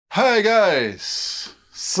Hi guys!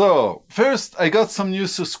 So, first I got some new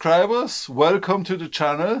subscribers. Welcome to the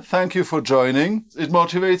channel. Thank you for joining. It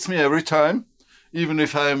motivates me every time, even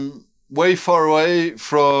if I'm way far away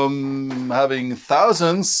from having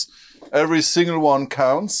thousands. Every single one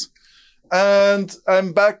counts. And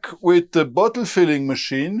I'm back with the bottle filling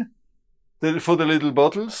machine for the little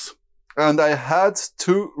bottles. And I had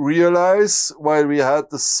to realize, while we had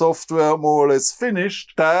the software more or less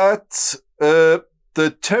finished, that the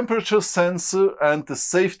temperature sensor and the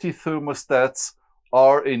safety thermostats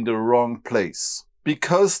are in the wrong place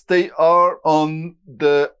because they are on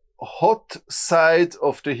the hot side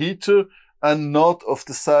of the heater and not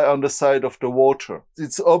on the side of the water.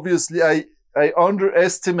 It's obviously I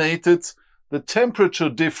underestimated the temperature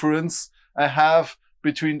difference I have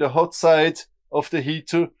between the hot side of the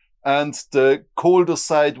heater and the colder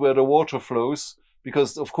side where the water flows.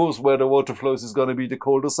 Because, of course, where the water flows is going to be the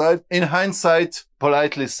colder side. In hindsight,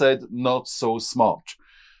 politely said, not so smart.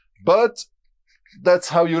 But that's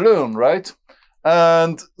how you learn, right?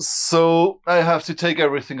 And so I have to take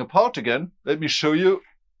everything apart again. Let me show you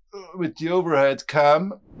with the overhead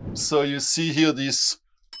cam. So you see here these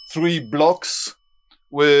 3 blocks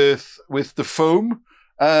with the foam.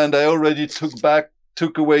 And I already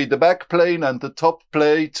took away the back plane and the top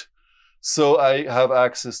plate. So I have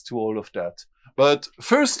access to all of that. But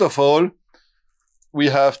first of all, we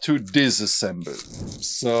have to disassemble.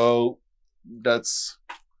 So that's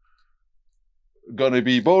gonna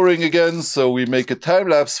be boring again. So we make a time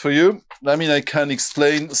lapse for you. I mean, I can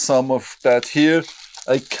explain some of that here.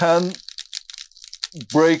 I can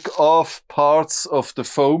break off parts of the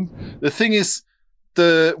foam. The thing is,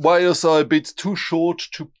 the wires are a bit too short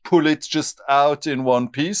to pull it just out in one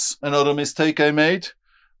piece. Another mistake I made.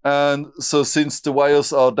 And so since the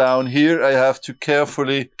wires are down here, I have to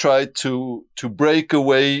carefully try to break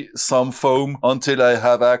away some foam until I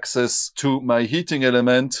have access to my heating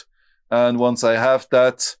element. And once I have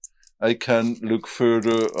that, I can look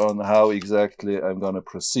further on how exactly I'm going to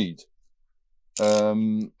proceed.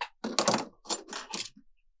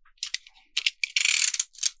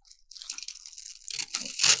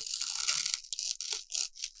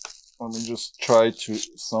 Let me just try to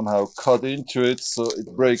somehow cut into it so it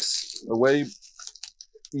breaks away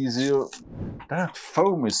easier. That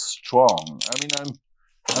foam is strong. I mean,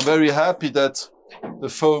 I'm very happy that the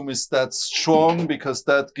foam is that strong, because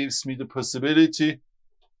that gives me the possibility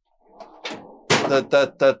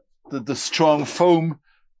that the strong foam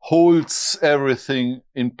holds everything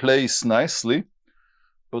in place nicely.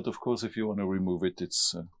 But of course, if you want to remove it,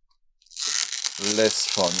 it's less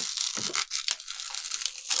fun.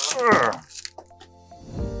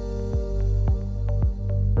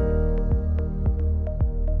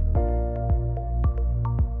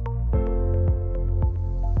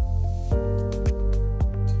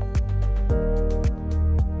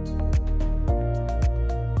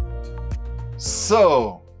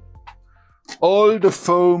 So, all the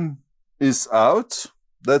foam is out.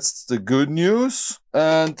 That's the good news.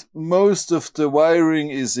 And most of the wiring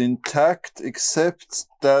is intact, except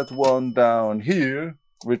that one down here,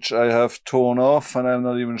 which I have torn off, and I'm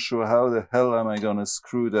not even sure how the hell am I gonna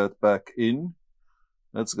screw that back in.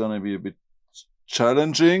 That's gonna be a bit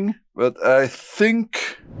challenging, but I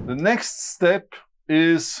think the next step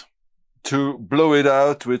is to blow it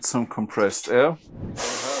out with some compressed air. I have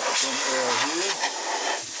some air here.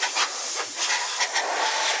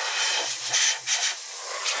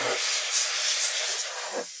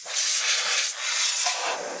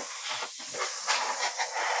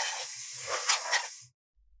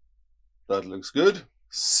 That looks good.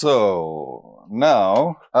 So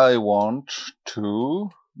now I want to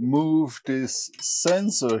move this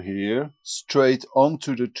sensor here straight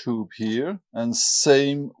onto the tube here, and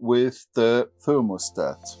same with the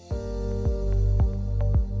thermostat.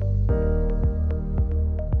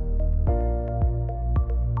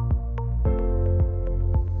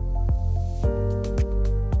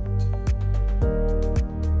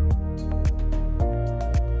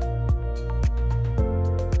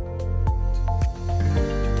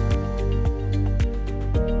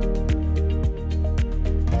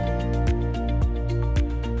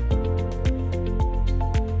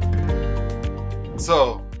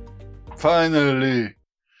 So, finally,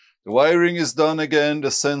 the wiring is done again, the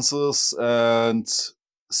sensors and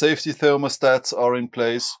safety thermostats are in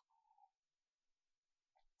place.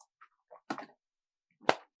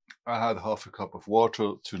 I had half a cup of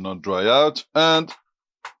water to not dry out, and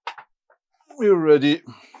we're ready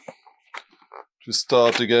to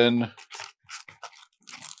start again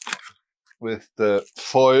with the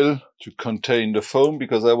foil to contain the foam,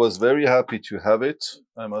 because I was very happy to have it,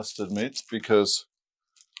 I must admit, because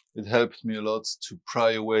It helped me a lot to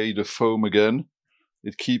pry away the foam again.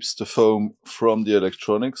 It keeps the foam from the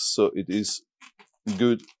electronics, so it is a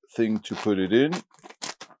good thing to put it in.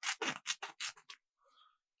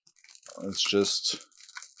 It's just,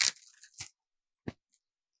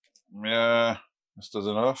 yeah, is that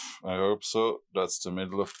enough? I hope so. That's the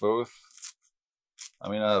middle of both. I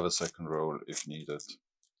mean, I have a second roll if needed.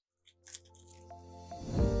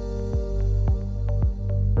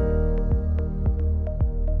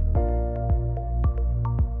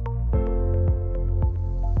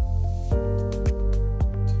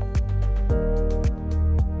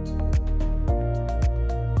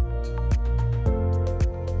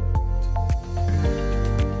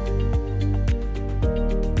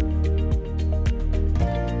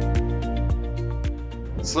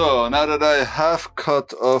 So now that I have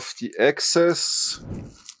cut off the excess,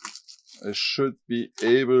 I should be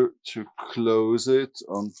able to close it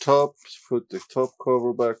on top, put the top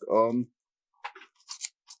cover back on.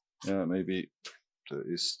 Yeah, maybe there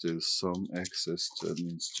is still some excess that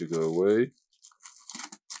needs to go away.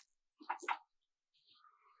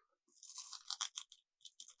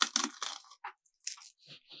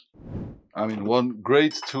 I mean, one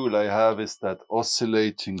great tool I have is that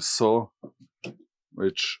oscillating saw,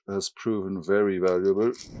 which has proven very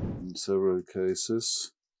valuable in several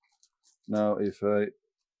cases. Now, if I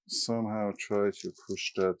somehow try to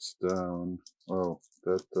push that down, oh,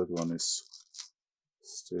 that one is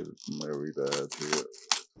still very bad here.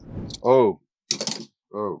 Oh,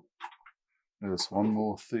 there's one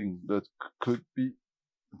more thing that could be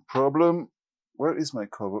a problem. Where is my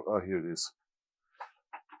cover? Oh, here it is.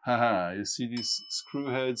 Haha, you see these screw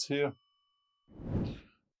heads here?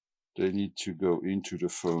 They need to go into the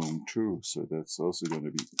foam too, so that's also going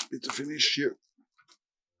to be a bit of an issue.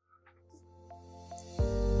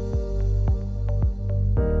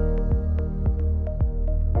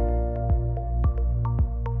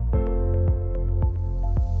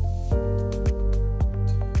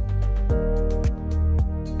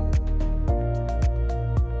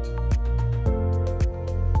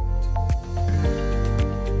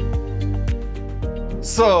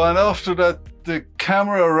 So, and after that, the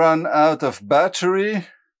camera ran out of battery.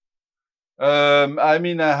 I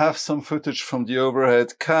mean, I have some footage from the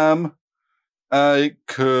overhead cam. I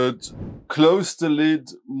could close the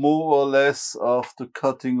lid more or less after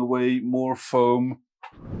cutting away more foam.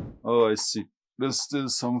 Oh, I see. There's still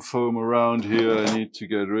some foam around here I need to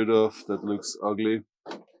get rid of. That looks ugly.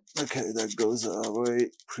 Okay, that goes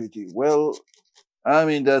away pretty well. I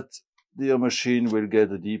mean, that the machine will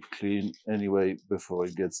get a deep clean anyway before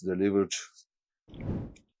it gets delivered.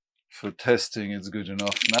 For testing, it's good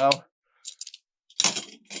enough now.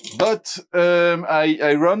 But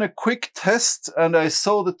I ran a quick test and I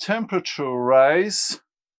saw the temperature rise.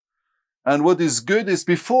 And what is good is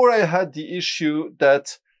before I had the issue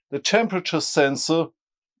that the temperature sensor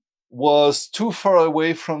was too far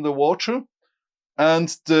away from the water and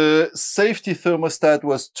the safety thermostat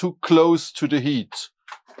was too close to the heat.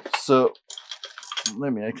 So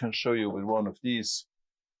I can show you with one of these.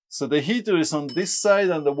 So the heater is on this side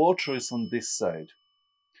and the water is on this side.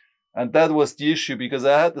 And that was the issue because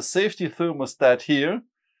I had the safety thermostat here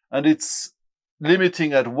and it's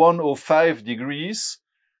limiting at 105 degrees.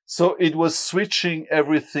 So it was switching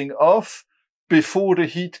everything off before the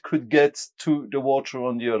heat could get to the water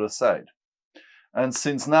on the other side. And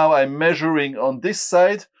since now I'm measuring on this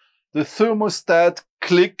side, the thermostat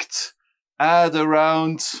clicked at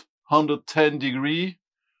around 110 degrees,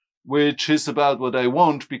 which is about what I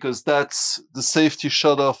want because that's the safety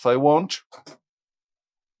shut off I want.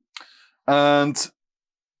 And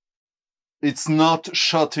it's not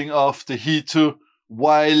shutting off the heater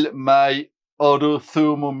while my other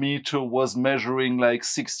thermometer was measuring like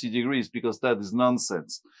 60 degrees because that is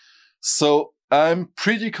nonsense. So I'm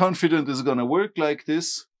pretty confident it's going to work like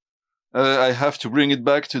this. I have to bring it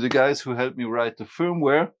back to the guys who helped me write the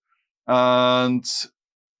firmware. And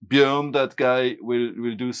Björn, that guy,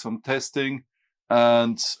 will do some testing.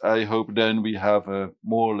 And I hope then we have a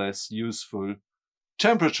more or less useful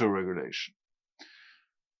temperature regulation.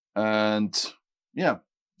 And yeah,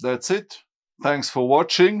 that's it. Thanks for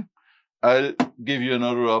watching. I'll give you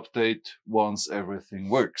another update once everything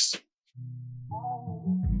works.